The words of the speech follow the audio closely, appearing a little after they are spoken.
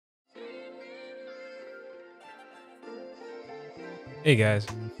Hey guys,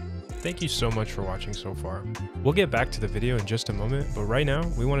 thank you so much for watching so far. We'll get back to the video in just a moment, but right now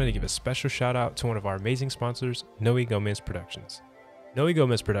we wanted to give a special shout out to one of our amazing sponsors, Noe Gomez Productions. Noe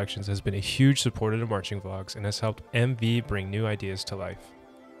Gomez Productions has been a huge supporter of marching vlogs and has helped MV bring new ideas to life.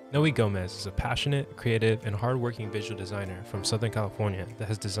 Noe Gomez is a passionate, creative, and hardworking visual designer from Southern California that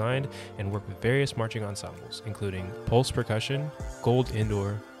has designed and worked with various marching ensembles, including Pulse Percussion, Gold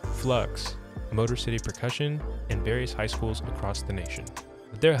Indoor, Flux, Motor City Percussion, and various high schools across the nation.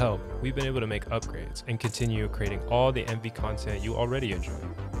 With their help, we've been able to make upgrades and continue creating all the MV content you already enjoy.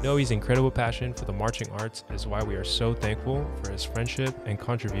 Noe's incredible passion for the marching arts is why we are so thankful for his friendship and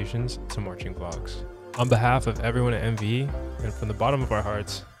contributions to marching vlogs. On behalf of everyone at MV, and from the bottom of our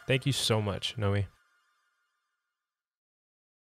hearts, thank you so much, Noe.